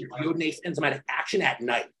potentiate deodanase enzymatic action at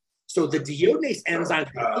night. So the deodanase enzymes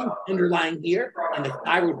are underlying here, and the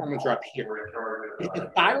thyroid hormones are up here. If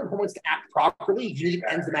the thyroid hormones to act properly, you need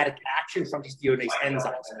enzymatic action from these deodanase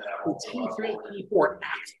enzymes. So T3, T4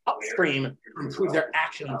 act upstream to improve their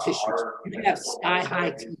action on tissues. You can have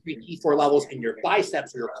sky-high T3, T4 levels in your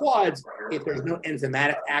biceps or your quads. If there's no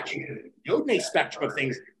enzymatic action in the deodanase spectrum of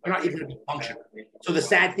things, they're not even going to be functional. So the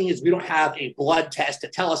sad thing is we don't have a blood test to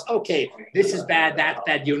tell us, okay, this is bad, that's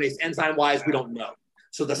bad deodanase enzyme-wise, we don't know.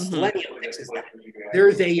 So the selenium fixes that.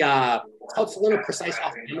 There's a it's called Seleno Precise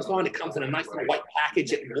off of Amazon. It comes in a nice little white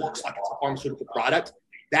package. It looks like it's a pharmaceutical product.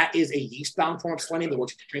 That is a yeast-bound form of selenium that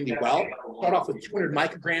works extremely well. Start off with 200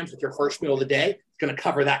 micrograms with your first meal of the day. It's going to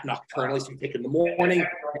cover that nocturnally, so you take it in the morning,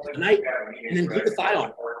 at night, and then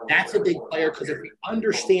glutathione. That's a big player because if we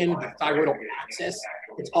understand the thyroidal axis,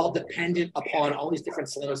 it's all dependent upon all these different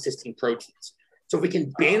selenocysteine proteins. So if we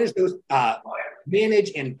can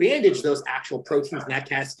manage and bandage those actual proteins in that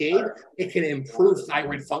cascade, it can improve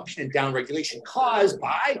thyroid function and downregulation caused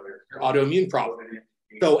by your autoimmune problem.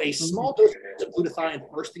 So a small dose of glutathione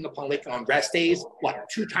first thing upon waking on rest days,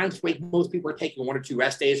 2 times a week, most people are taking 1 or 2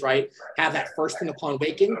 rest days, right? Have that first thing upon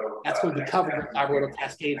waking. That's going to cover your thyroidal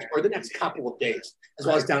cascades for the next couple of days, as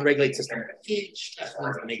well as downregulate systemic fatigue, stress, and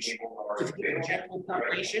inflammation. So if you get an injectable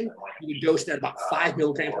preparation, you would dose that about 5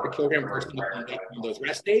 milligrams per kilogram first thing upon waking on those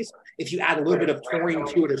rest days. If you add a little bit of taurine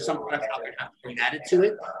to it or some products out there have taurine added to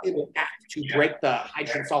it, it will act to break the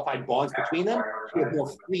hydrogen sulfide bonds between them. So you have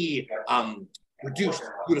more free, reduced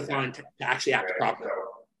glutathione to actually act properly.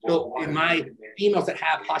 So in my females that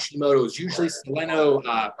have Hashimoto's, usually Seleno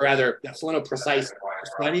Precise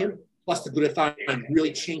selenium plus the glutathione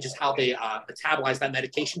really changes how they metabolize that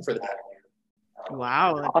medication for the better.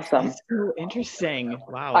 Wow. Awesome. That's so interesting.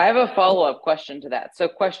 Wow. I have a follow-up question to that. So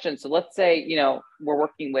let's say, we're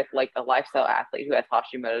working with like a lifestyle athlete who has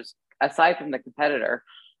Hashimoto's. Aside from the competitor,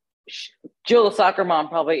 Jill, the soccer mom,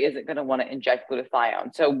 probably isn't going to want to inject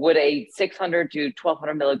glutathione. So would a 600 to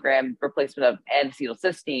 1200 milligram replacement of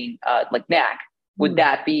N-acetylcysteine, like NAC, would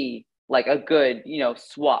that be like a good,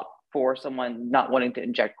 swap for someone not wanting to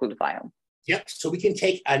inject glutathione? Yep. So we can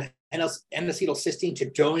take an N-acetylcysteine to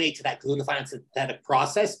donate to that glutathione synthetic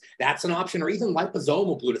process. That's an option, or even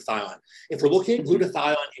liposomal glutathione. If we're looking at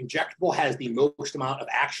glutathione, injectable has the most amount of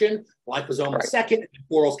action, liposomal second, and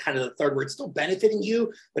oral's kind of the third, where it's still benefiting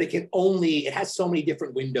you, but it has so many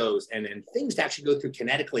different windows and things to actually go through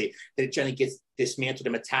kinetically that it generally gets dismantled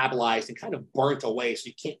and metabolized and kind of burnt away, so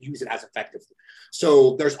you can't use it as effectively.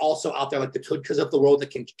 So there's also out there like the TUDCAs of the world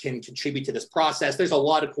that can contribute to this process. There's a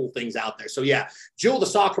lot of cool things out there. So yeah, Jill, the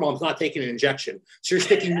soccer mom's not taking an injection. So you're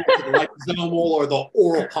sticking to the liposomal or the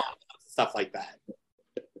oral pump, stuff like that.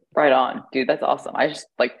 Right on, dude. That's awesome. I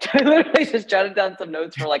literally just jotted down some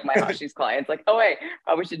notes for like my Hashi's clients. Like, oh wait,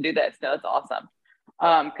 probably should do this. No, that's awesome.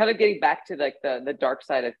 Kind of getting back to like the dark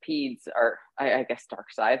side of peds, or I guess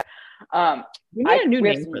dark side. We need a new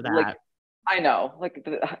name for that. Like, I know, like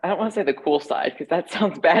I don't want to say the cool side because that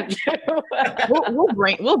sounds bad too.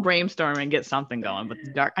 we'll brainstorm and get something going. But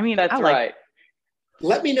the dark, I mean, that's right.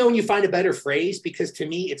 Let me know when you find a better phrase, because to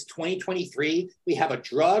me, it's 2023. We have a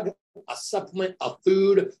drug, a supplement, a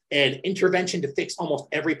food, an intervention to fix almost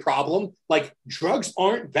every problem. Like, drugs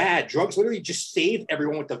aren't bad. Drugs literally just saved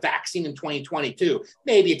everyone with the vaccine in 2022.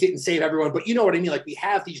 Maybe it didn't save everyone, but you know what I mean? Like, we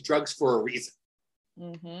have these drugs for a reason.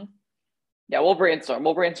 Mm-hmm. Yeah, we'll brainstorm.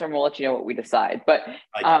 We'll let you know what we decide. But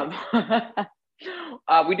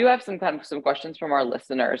we do have some questions from our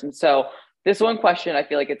listeners. And so this one question, I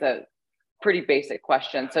feel like it's a pretty basic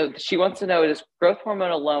question. So she wants to know, does growth hormone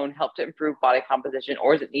alone help to improve body composition,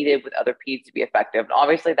 or is it needed with other peds to be effective? And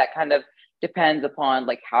obviously that kind of depends upon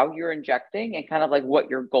like how you're injecting and kind of like what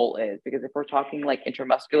your goal is. Because if we're talking like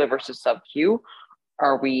intramuscular versus sub-Q,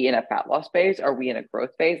 are we in a fat loss phase? Are we in a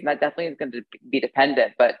growth phase? And that definitely is going to be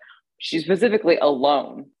dependent. But she's specifically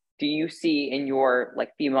alone. Do you see in your like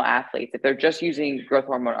female athletes, if they're just using growth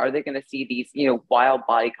hormone, are they going to see these, wild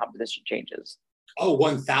body composition changes? Oh,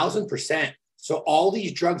 1000%. So all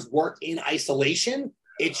these drugs work in isolation.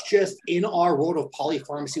 It's just in our world of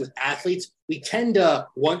polypharmacy with athletes, we tend to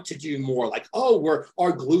want to do more. Like, our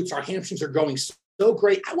glutes, our hamstrings are growing so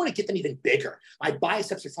great. I want to get them even bigger. My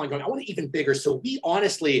biceps are finally growing. I want it even bigger. So we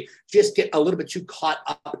honestly just get a little bit too caught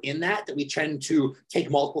up in that we tend to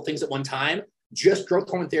take multiple things at one time. Just growth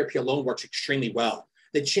hormone therapy alone works extremely well.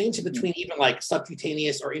 The change between even like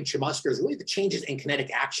subcutaneous or intramuscular is really the changes in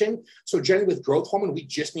kinetic action. So generally with growth hormone, we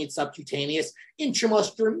just need subcutaneous,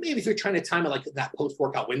 intramuscular, maybe if you're trying to time it like that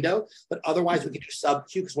post-workout window, but otherwise we can do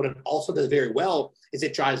sub-Q, because what it also does very well is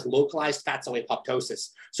it drives localized fat cell apoptosis.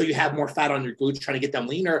 So you have more fat on your glutes, trying to get them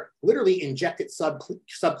leaner, literally inject it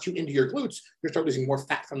sub-Q into your glutes, you start losing more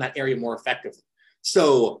fat from that area more effectively.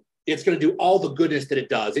 So it's going to do all the goodness that it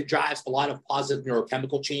does. It drives a lot of positive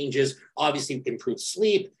neurochemical changes, obviously improves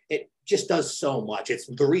sleep. It just does so much. It's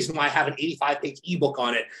the reason why I have an 85-page ebook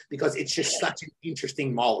on it, because it's just such an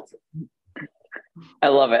interesting molecule. I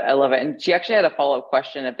love it. And she actually had a follow-up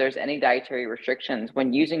question if there's any dietary restrictions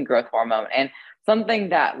when using growth hormone. And something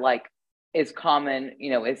that like is common,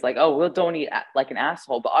 is like, oh, well, don't eat like an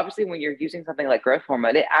asshole. But obviously when you're using something like growth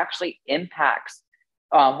hormone, it actually impacts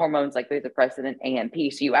hormones like vasopressin and AMP.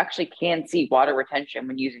 So you actually can see water retention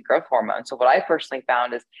when using growth hormone. So what I personally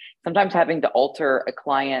found is sometimes having to alter a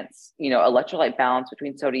client's, electrolyte balance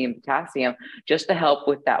between sodium and potassium just to help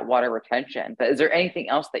with that water retention. But is there anything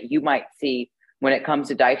else that you might see when it comes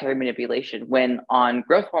to dietary manipulation when on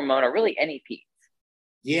growth hormone or really any peds?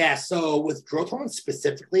 Yeah. So with growth hormone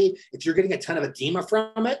specifically, if you're getting a ton of edema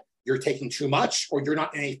from it, you're taking too much, or you're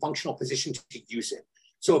not in a functional position to use it.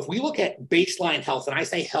 So if we look at baseline health, and I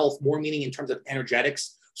say health more meaning in terms of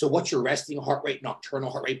energetics, so what's your resting heart rate,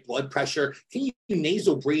 nocturnal heart rate, blood pressure? Can you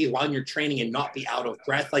nasal breathe while you're training and not be out of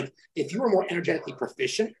breath? Like, if you are more energetically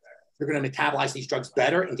proficient, you're going to metabolize these drugs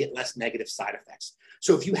better and get less negative side effects.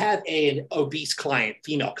 So if you have an obese client,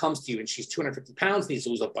 female, comes to you and she's 250 pounds, needs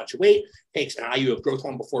to lose a bunch of weight, takes an IU of growth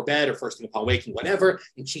hormone before bed or first thing upon waking, whatever,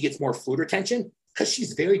 and she gets more fluid retention because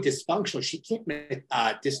she's very dysfunctional. She can't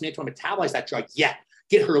dismantle and metabolize that drug yet.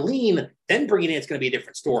 Get her lean, then bring it in, it's going to be a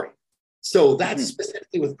different story. So that's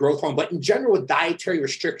specifically with growth hormone. But in general, with dietary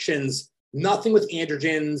restrictions, Nothing with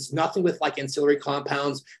androgens, nothing with like ancillary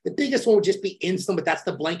compounds. The biggest one would just be insulin, but that's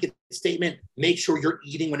the blanket statement. Make sure you're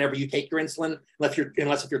eating whenever you take your insulin,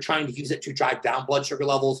 unless if you're trying to use it to drive down blood sugar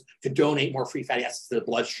levels, to donate more free fatty acids to the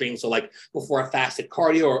bloodstream. So like before a fasted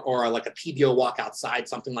cardio or like a PBO walk outside,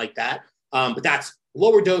 something like that. But that's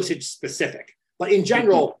lower dosage specific. But in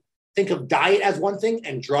general, think of diet as one thing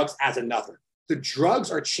and drugs as another. The drugs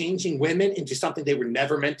are changing women into something they were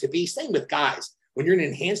never meant to be. Same with guys. When you're an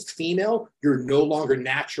enhanced female, you're no longer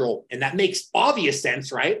natural. And that makes obvious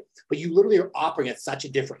sense, right? But you literally are operating at such a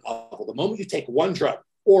different level. The moment you take one drug,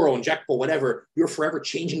 oral, injectable, whatever, you're forever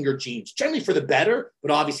changing your genes, generally for the better.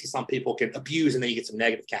 But obviously some people can abuse and then you get some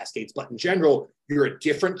negative cascades. But in general, you're a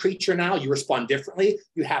different creature now. You respond differently.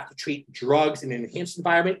 You have to treat drugs in an enhanced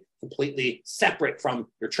environment completely separate from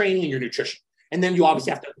your training and your nutrition. And then you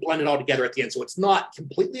obviously have to blend it all together at the end. So it's not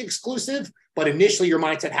completely exclusive, but initially your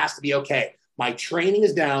mindset has to be, okay, my training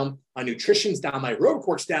is down, my nutrition's down, my road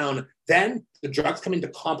work's down, then the drugs come in to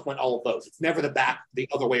complement all of those. It's never the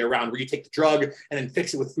other way around where you take the drug and then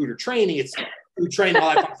fix it with food or training. It's food, training,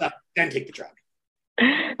 all that fun stuff, then take the drug.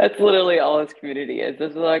 That's literally all this community is.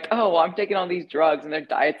 It's like, oh, well, I'm taking all these drugs and their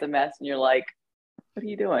diet's a mess. And you're like, what are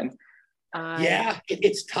you doing?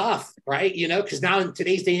 It's tough, right? You know, because now in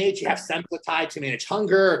today's day and age, you have semaglutide to manage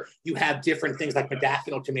hunger. You have different things like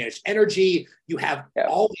modafinil to manage energy. You have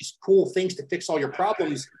all these cool things to fix all your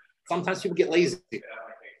problems. Sometimes people get lazy.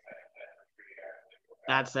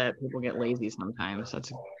 That's it. People get lazy sometimes.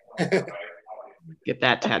 Get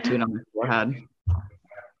that tattooed on my forehead.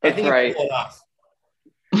 That's right.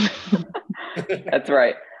 That's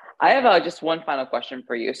right. I have just one final question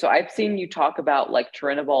for you. So I've seen you talk about like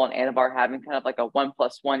Turinabol and Anavar having kind of like a 1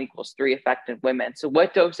 + 1 = 3 effect in women. So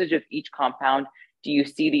what dosage of each compound do you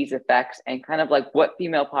see these effects, and kind of like what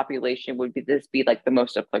female population would this be like the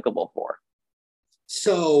most applicable for?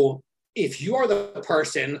 So if you are the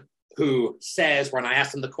person who says, when I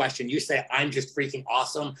ask them the question, you say, I'm just freaking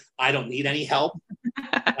awesome, I don't need any help,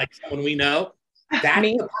 like someone we know, that's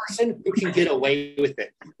the person who can get away with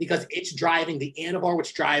it, because it's driving the Anavar,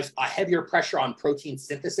 which drives a heavier pressure on protein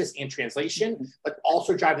synthesis and translation, but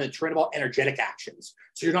also driving the Turinabol energetic actions.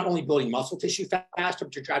 So you're not only building muscle tissue faster,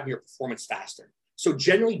 but you're driving your performance faster. So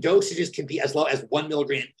generally dosages can be as low as 1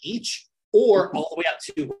 milligram each, or all the way up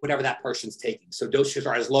to whatever that person's taking. So dosages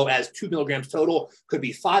are as low as 2 milligrams total, could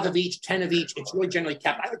be 5 of each, 10 of each. It's really generally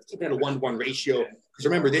kept, I like to keep it at a 1-to-1 ratio, because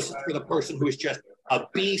remember, this is for the person who is just a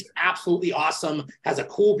beast, absolutely awesome, has a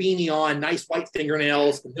cool beanie on, nice white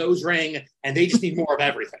fingernails, nose ring, and they just need more of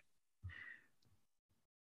everything.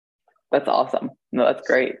 That's awesome. No, that's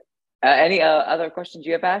great. Any other questions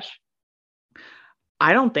you have, Ash?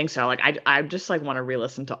 I don't think so. Like I just like want to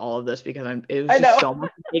re-listen to all of this because it was just so much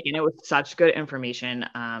to take in. It was such good information.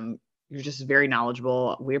 You're just very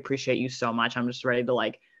knowledgeable. We appreciate you so much. I'm just ready to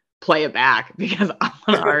like play it back because I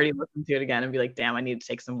want to already listen to it again and be like, damn, I need to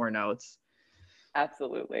take some more notes.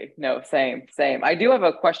 Absolutely. No, same. I do have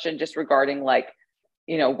a question just regarding like,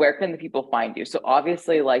 you know, where can the people find you? So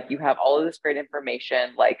obviously like you have all of this great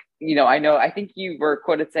information. Like, you know, I think you were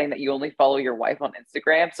quoted saying that you only follow your wife on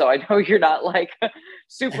Instagram. So I know you're not like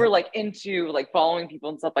super like into like following people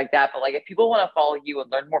and stuff like that. But like if people want to follow you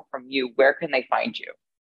and learn more from you, where can they find you?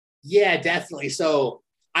 Yeah, definitely. So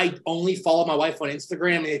I only follow my wife on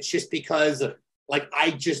Instagram. It's just because like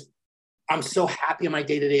I'm so happy in my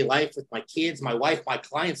day-to-day life with my kids, my wife, my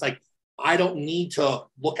clients. Like I don't need to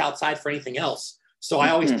look outside for anything else. So I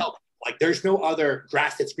always tell people, like, there's no other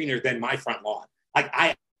grass that's greener than my front lawn. Like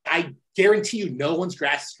I guarantee you no one's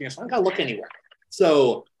grass is greener, so I don't gotta look anywhere.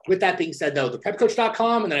 So with that being said, though,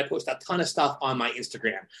 thepreppycoach.com, and then I post a ton of stuff on my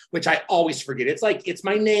Instagram, which I always forget. It's like, it's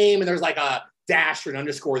my name and there's like a dash or an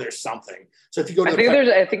underscore, there's something. So if you go to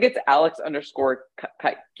I think it's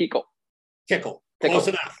Alex_Kickle. Close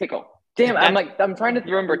enough. Tickle. Damn, I'm trying to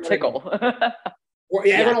remember Tickle. Or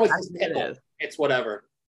everyone always says Tickle. It's whatever.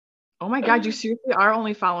 Oh my God, you seriously are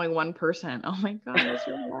only following one person. Oh my God.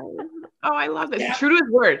 Oh, I love this. Yeah. True to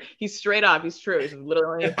his word. He's straight up. He's true. He's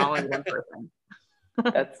literally only following one person.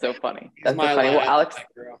 That's so funny. That's so funny. Well, Alex,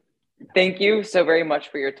 thank you so very much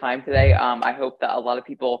for your time today. I hope that a lot of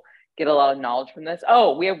people get a lot of knowledge from this.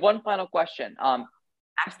 Oh, we have one final question.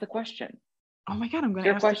 Ask the question. Oh my God, I'm going to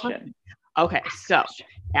ask the question. Okay, so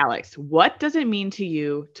Alex, what does it mean to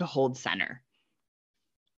you to hold center?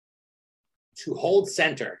 To hold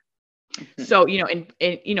center. So, you know,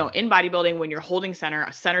 in bodybuilding, when you're holding center,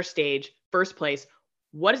 a center stage, first place,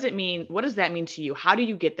 what does it mean? What does that mean to you? How do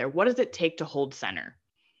you get there? What does it take to hold center?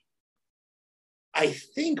 I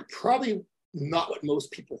think probably not what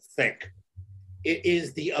most people think. It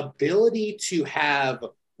is the ability to have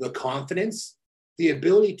the confidence the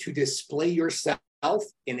ability to display yourself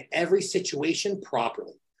in every situation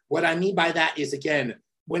properly. What I mean by that is, again,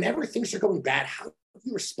 whenever things are going bad, how do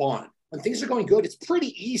you respond? When things are going good, it's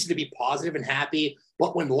pretty easy to be positive and happy.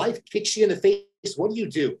 But when life kicks you in the face, what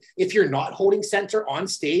do? If you're not holding center on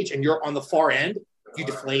stage and you're on the far end, you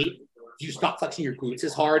deflate. You stop flexing your glutes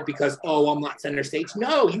as hard because, oh, I'm not center stage.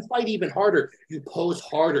 No, you fight even harder. You pose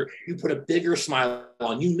harder. You put a bigger smile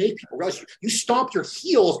on. You make people realize you. You stomp your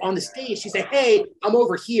heels on the stage. You say, hey, I'm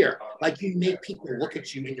over here. Like, you make people look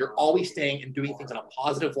at you, and you're always staying and doing things in a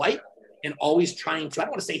positive light and always trying to, I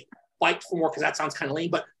don't want to say fight for more because that sounds kind of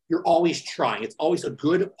lame, but you're always trying. It's always a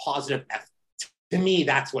good, positive effort. To me,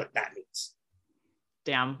 that's what that means.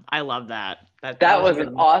 Damn, I love that. That was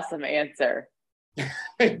an awesome answer.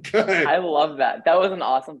 Good. I love that. That was an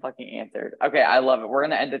awesome fucking answer. Okay, I love it. We're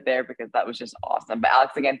going to end it there because that was just awesome. But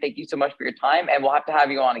Alex, again, thank you so much for your time, and we'll have to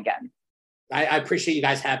have you on again. I appreciate you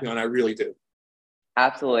guys having me on. I really do.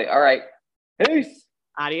 Absolutely. All right. Peace.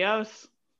 Adios.